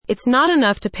It's not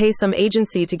enough to pay some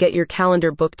agency to get your calendar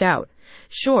booked out.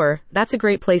 Sure, that's a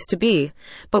great place to be,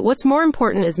 but what's more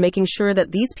important is making sure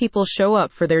that these people show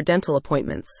up for their dental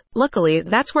appointments. Luckily,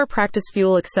 that's where Practice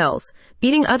Fuel excels,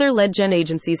 beating other lead gen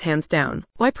agencies hands down.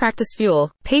 Why Practice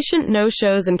Fuel? Patient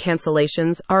no-shows and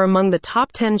cancellations are among the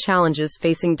top 10 challenges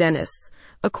facing dentists,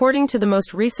 according to the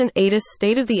most recent ATIS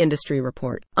State of the Industry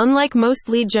report. Unlike most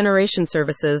lead generation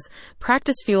services,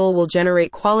 Practice Fuel will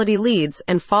generate quality leads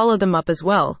and follow them up as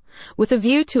well, with a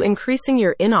view to increasing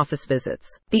your in-office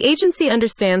visits. The agency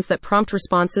understands that prompt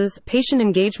responses, patient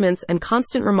engagements, and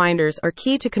constant reminders are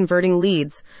key to converting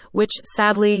leads, which,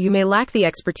 sadly, you may lack the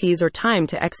expertise or time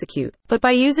to execute. But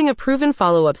by using a proven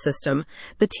follow-up system,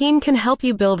 the team can help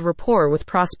you build rapport with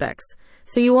prospects,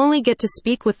 so you only get to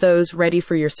speak with those ready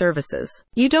for your services.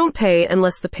 You don't pay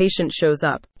unless the patient shows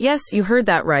up. Yes, you heard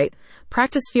that right.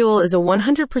 Practice Fuel is a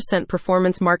 100%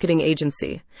 performance marketing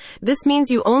agency. This means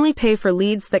you only pay for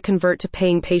leads that convert to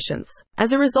paying patients.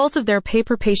 As a result of their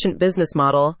pay-per-patient business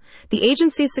model, the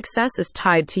agency's success is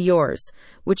tied to yours,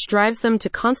 which drives them to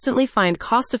constantly find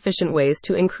cost-efficient ways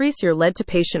to increase your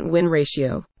lead-to-patient win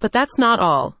ratio. But that's not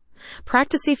all.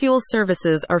 Practice Fuel's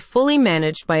services are fully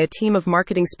managed by a team of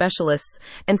marketing specialists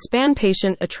and span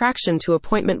patient attraction to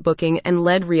appointment booking and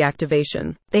lead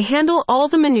reactivation. They handle all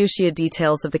the minutiae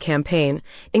details of the campaign,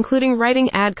 including writing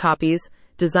ad copies,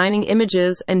 designing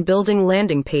images, and building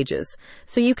landing pages,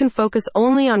 so you can focus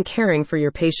only on caring for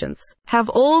your patients.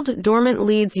 Have old, dormant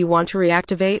leads you want to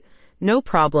reactivate? No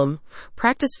problem.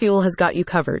 Practice Fuel has got you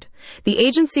covered. The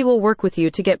agency will work with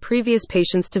you to get previous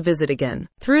patients to visit again.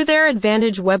 Through their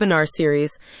Advantage webinar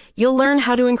series, you'll learn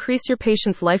how to increase your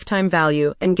patient's lifetime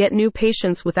value and get new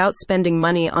patients without spending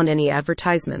money on any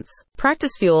advertisements.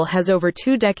 Practice Fuel has over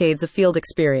 2 decades of field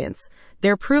experience.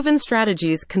 Their proven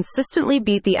strategies consistently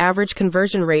beat the average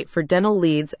conversion rate for dental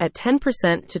leads at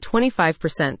 10% to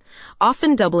 25%,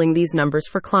 often doubling these numbers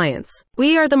for clients.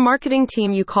 We are the marketing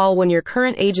team you call when your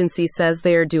current agency says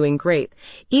they are doing great,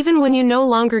 even when you no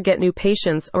longer get new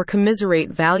patients or commiserate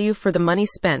value for the money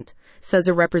spent, says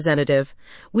a representative.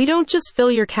 We don't just fill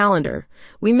your calendar.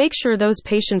 We make sure those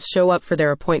patients show up for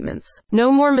their appointments.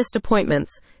 No more missed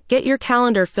appointments. Get your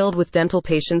calendar filled with dental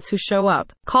patients who show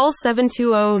up. Call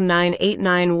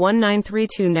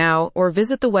 720-989-1932 now or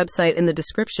visit the website in the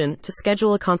description to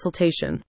schedule a consultation.